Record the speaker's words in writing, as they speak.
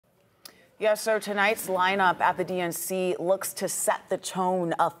Yeah, so tonight's lineup at the DNC looks to set the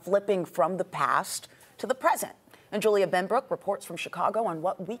tone of flipping from the past to the present. And Julia Benbrook reports from Chicago on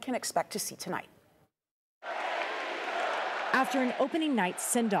what we can expect to see tonight. After an opening night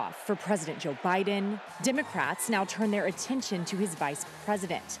send-off for President Joe Biden, Democrats now turn their attention to his vice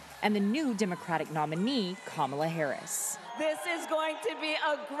president and the new Democratic nominee, Kamala Harris. This is going to be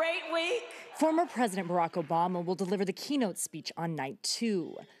a great week. Former President Barack Obama will deliver the keynote speech on night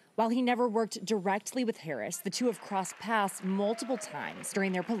 2. While he never worked directly with Harris, the two have crossed paths multiple times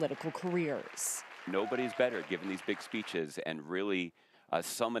during their political careers. Nobody's better at giving these big speeches and really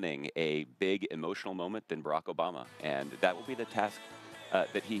summoning a big emotional moment than Barack Obama. And that will be the task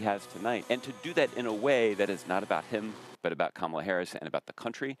that he has tonight. And to do that in a way that is not about him, but about Kamala Harris and about the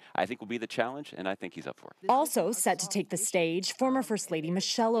country, I think will be the challenge, and I think he's up for it. Also set to take the stage, former First Lady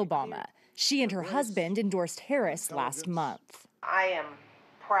Michelle Obama. She and her husband endorsed Harris last month. I am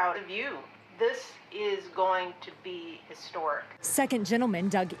proud of you. This is going to be historic. Second Gentleman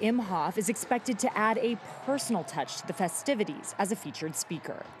Doug Imhoff is expected to add a personal touch to the festivities as a featured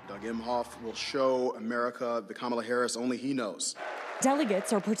speaker. Doug Imhoff will show America the Kamala Harris only he knows.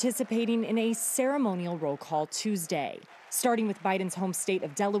 Delegates are participating in a ceremonial roll call Tuesday, starting with Biden's home state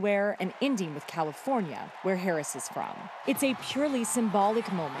of Delaware and ending with California, where Harris is from. It's a purely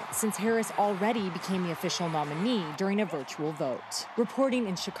symbolic moment since Harris already became the official nominee during a virtual vote. Reporting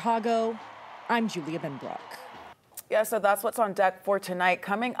in Chicago, I'm Julia Benbrook. Yeah, so that's what's on deck for tonight.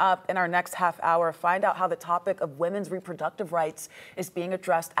 Coming up in our next half hour, find out how the topic of women's reproductive rights is being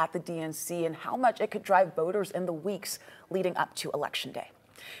addressed at the DNC and how much it could drive voters in the weeks leading up to Election Day.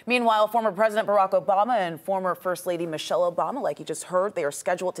 Meanwhile, former President Barack Obama and former First Lady Michelle Obama, like you just heard, they are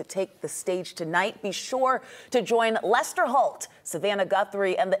scheduled to take the stage tonight. Be sure to join Lester Holt, Savannah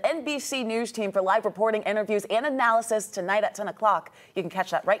Guthrie, and the NBC News team for live reporting, interviews, and analysis tonight at 10 o'clock. You can catch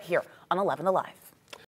that right here on 11 Alive.